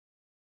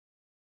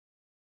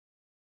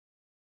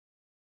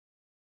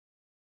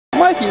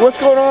Mikey, what's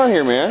going on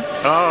here, man?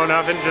 Oh,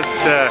 nothing. Just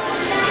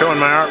showing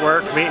my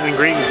artwork, meeting and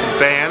greeting some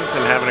fans,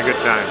 and having a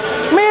good time.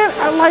 Man,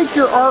 I like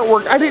your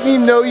artwork. I didn't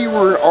even know you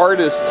were an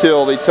artist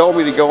till they told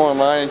me to go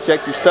online and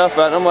check your stuff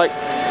out. And I'm like,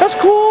 that's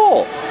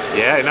cool.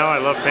 Yeah, I know. I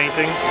love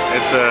painting.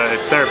 It's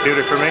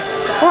therapeutic for me.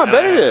 Oh, I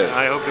bet it is.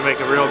 I hope to make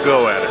a real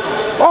go at it.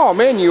 Oh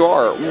man, you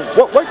are.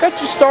 What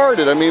got you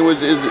started? I mean,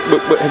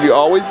 have you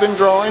always been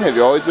drawing? Have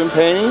you always been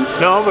painting?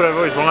 No, but I've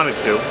always wanted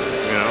to.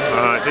 You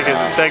know, I think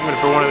as a segment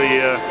for one of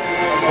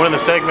the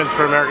segments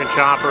for American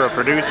Chopper, a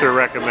producer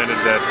recommended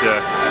that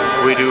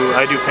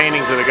I do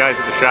paintings of the guys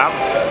at the shop.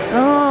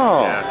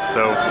 Oh. Yeah,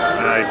 so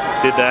I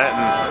did that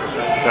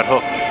and got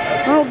hooked.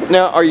 Oh,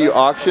 now, are you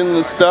auctioning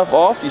the stuff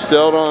off? You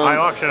sell it on? I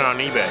auction on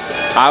eBay.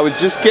 I was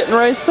just getting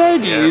ready to say,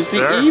 do you use the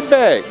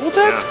eBay? Well,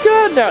 that's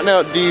good.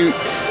 Now, do you?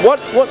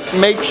 What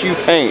makes you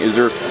paint? Is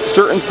there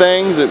certain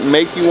things that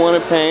make you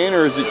want to paint,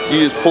 or is it you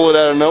just pull it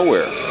out of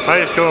nowhere? I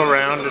just go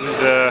around and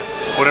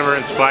whatever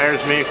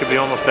inspires me. It could be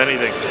almost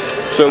anything.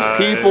 So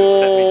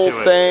people,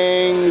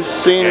 things,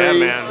 scenery.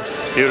 Yeah,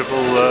 man. Beautiful,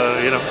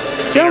 you know,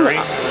 scenery.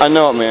 I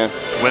know it, man.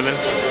 Women.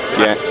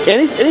 Yeah.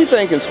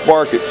 Anything can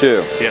spark it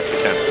too. Yes,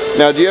 it can.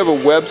 Now, do you have a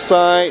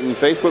website and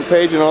Facebook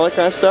page and all that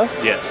kind of stuff?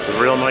 Yes,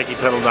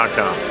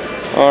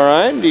 realmikeytuttle.com. All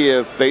right. Do you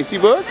have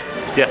Facebook?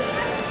 Yes.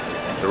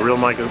 The Real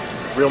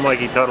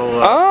Mikey Tuttle.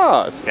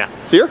 Yeah.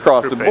 So you're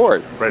across the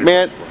board. Right,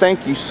 man,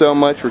 thank you so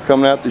much for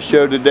coming out to the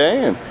show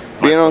today and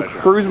being on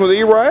Cruising with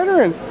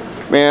E-Rider. And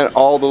man,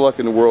 all the luck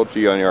in the world to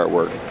you on your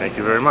artwork. Thank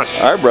you very much.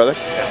 All right, brother.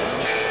 Yeah.